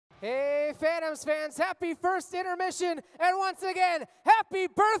Hey, Phantoms fans, happy first intermission, and once again, happy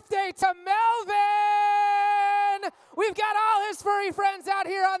birthday to Melvin! We've got all his furry friends out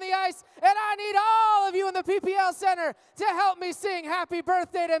here on the ice, and I need all of you in the PPL Center to help me sing happy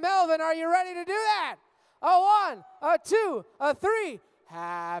birthday to Melvin. Are you ready to do that? A one, a two, a three.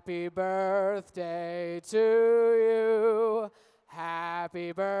 Happy birthday to you.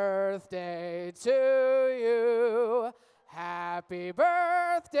 Happy birthday to you. Happy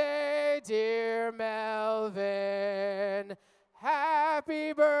birthday, dear Melvin.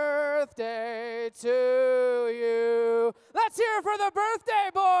 Happy birthday to you. Let's hear it for the birthday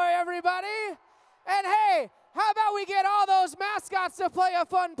boy, everybody. And hey, how about we get all those mascots to play a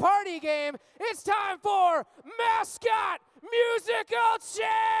fun party game? It's time for Mascot Musical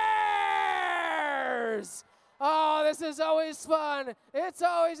Chairs. Oh, this is always fun. It's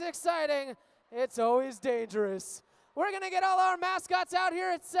always exciting. It's always dangerous. We're going to get all our mascots out here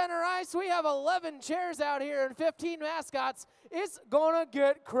at center ice. We have 11 chairs out here and 15 mascots. It's going to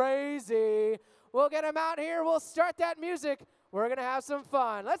get crazy. We'll get them out here. We'll start that music. We're going to have some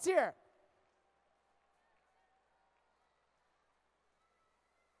fun. Let's hear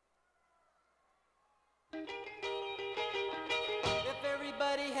it. If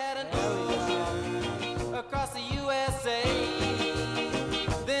everybody had an ocean across the USA,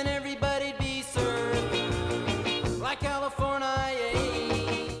 then everybody'd be served like California.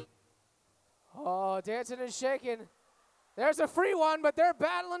 Oh, dancing and shaking. There's a free one, but they're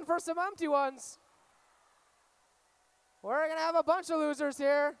battling for some empty ones. We're going to have a bunch of losers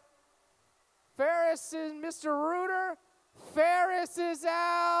here. Ferris and Mr. Rooter. Ferris is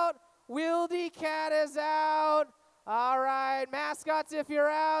out. Wieldy Cat is out. All right, mascots, if you're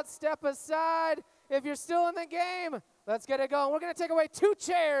out, step aside. If you're still in the game, let's get it going. We're going to take away 2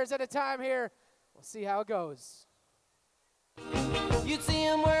 chairs at a time here. We'll see how it goes. You'd see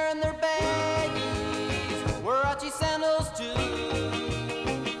them wearing their baggies, Warachi sandals too,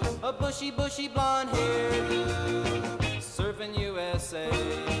 a bushy blonde hair, surfing USA.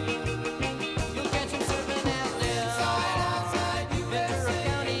 You'll catch them surfing outside Ventura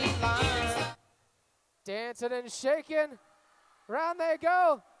County line. Dancing and shaking. Round they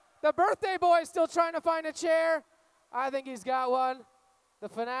go. The birthday boy is still trying to find a chair. I think he's got one. The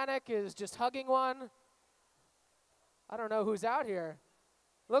fanatic is just hugging one. I don't know who's out here.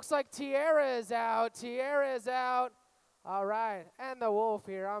 Looks like Tierra is out. Tierra is out. All right. And the wolf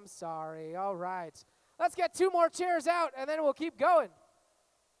here. I'm sorry. All right. Let's get 2 more chairs out, and then we'll keep going.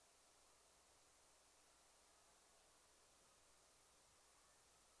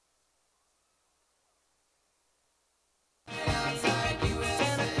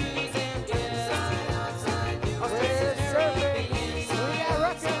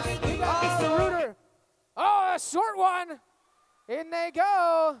 Short one. In they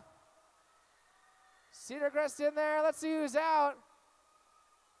go. Cedarcrest in there. Let's see who's out.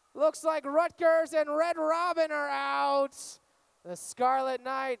 Looks like Rutgers and Red Robin are out. The Scarlet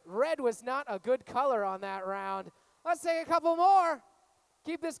Knight. Red was not a good color on that round. Let's take a couple more.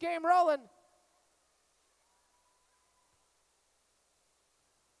 Keep this game rolling.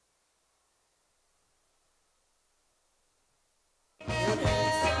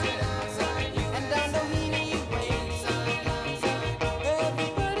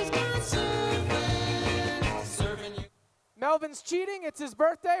 Melvin's cheating. It's his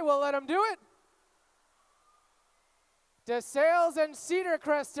birthday. We'll let him do it. DeSales and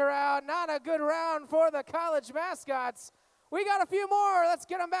Cedarcrest are out. Not a good round for the college mascots. We got a few more. Let's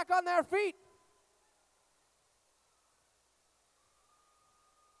get them back on their feet.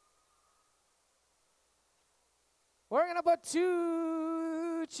 We're going to put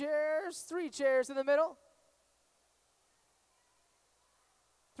 3 chairs in the middle.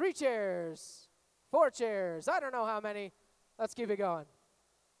 3 chairs, 4 chairs. I don't know how many. Let's keep it going.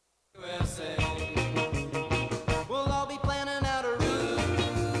 USA. We'll all be planning out a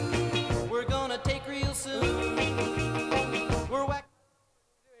route we're gonna take real soon. We're whack.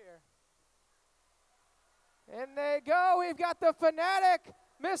 And they go. We've got the Fanatic,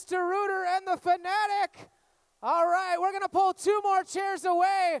 Mr. Rooter, and the Fanatic. All right, we're going to pull 2 more chairs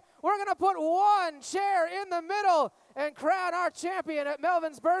away. We're going to put 1 chair in the middle and crown our champion at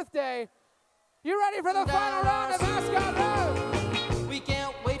Melvin's birthday. You ready for the final round of Mascot Round? We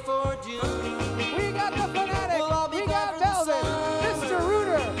can't wait for June. We got the Fanatic. We got Melvin, Mr.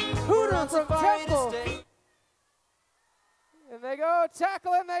 Rooter, Hooter from Temple. And they go,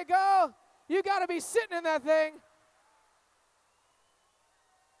 tackle, and they go. You got to be sitting in that thing.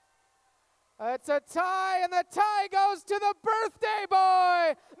 It's a tie, and the tie goes to the birthday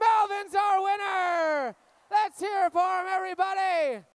boy. Melvin's our winner. Let's hear it for him, everybody.